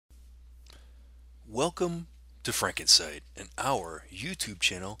Welcome to Frankensight and our YouTube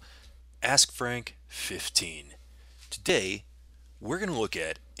channel, Ask Frank 15. Today, we're going to look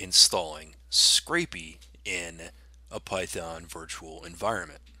at installing Scrapy in a Python virtual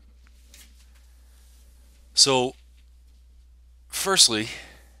environment. So, firstly,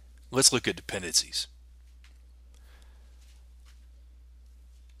 let's look at dependencies.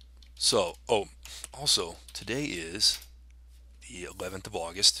 Also, today is the 11th of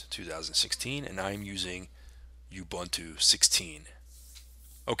August 2016, and I'm using Ubuntu 16.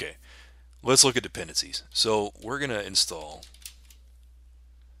 Okay, let's look at dependencies. So we're going to install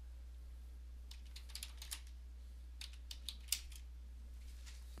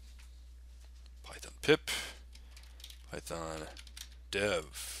Python pip, Python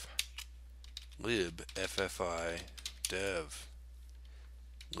dev, lib ffi dev,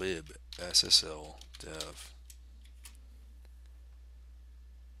 lib ssl dev,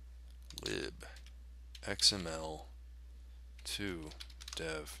 lib xml2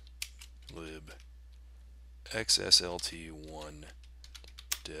 dev, lib xslt1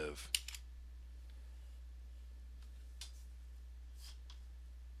 dev.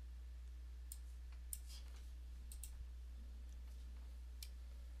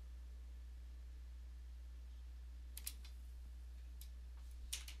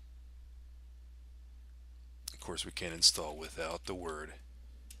 Of course, we can't install without the word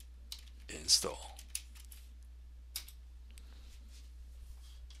install.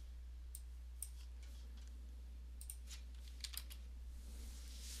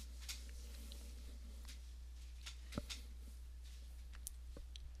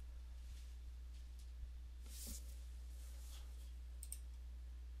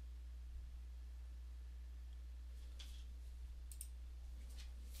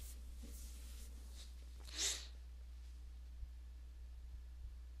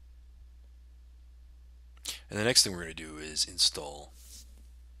 And the next thing we're going to do is install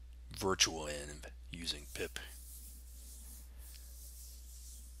virtualenv using pip.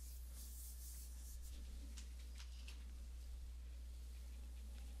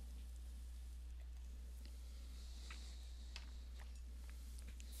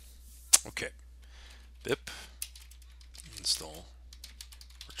 Okay, pip install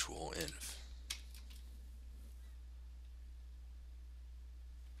virtualenv.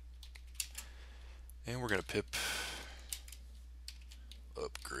 And we're going to pip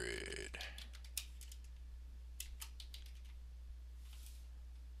upgrade.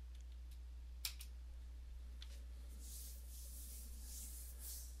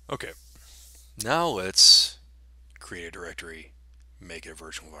 Okay, now let's create a directory, make it a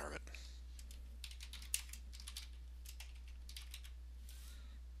virtual environment.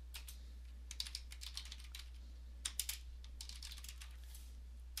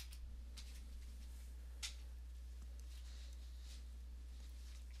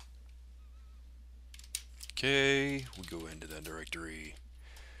 Okay, we go into that directory,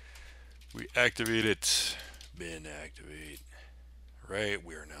 we activate it, bin activate. Right,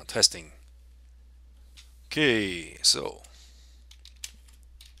 we are now testing. Okay, so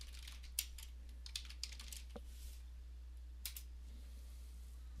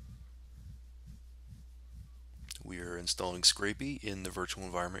we are installing Scrapy in the virtual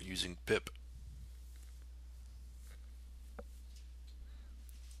environment using pip.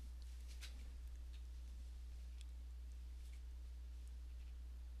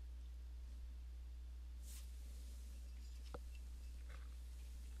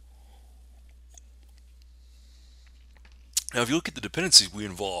 Now, if you look at the dependencies we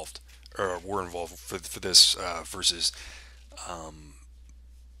involved, or were involved for this versus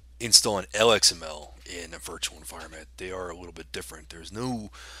installing LXML in a virtual environment, they are a little bit different. There's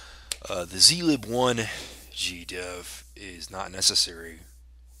no the zlib1 gdev is not necessary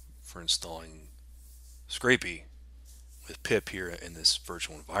for installing Scrapy with pip here in this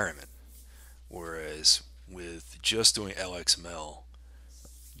virtual environment, whereas with just doing LXML,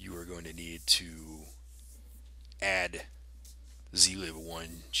 you are going to need to add zlib1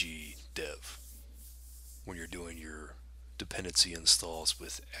 gdev when you're doing your dependency installs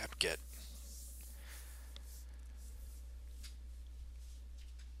with apt-get.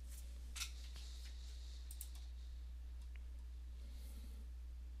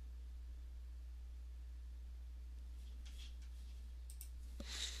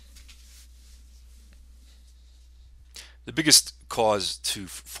 The biggest cause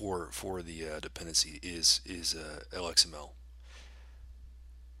for the dependency is LXML.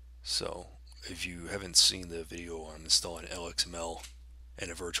 So if you haven't seen the video on installing LXML in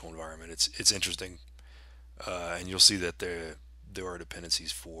a virtual environment, it's interesting, and you'll see that there are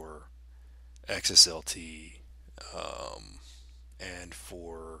dependencies for XSLT, and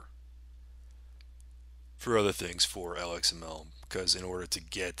for other things for LXML, because in order to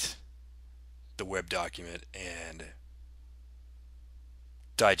get the web document and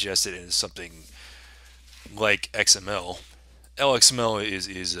digest it into something like XML, LXML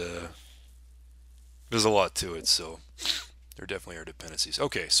is there's a lot to it, so there definitely are dependencies.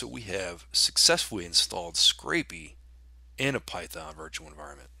 Okay, so we have successfully installed Scrapy in a Python virtual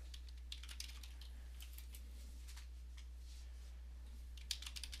environment.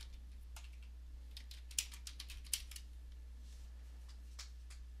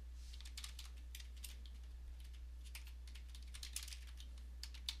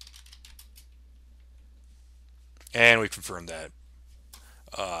 And we confirmed that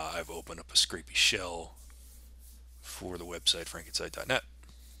I've opened up a Scrapy shell for the website frankenstein.net.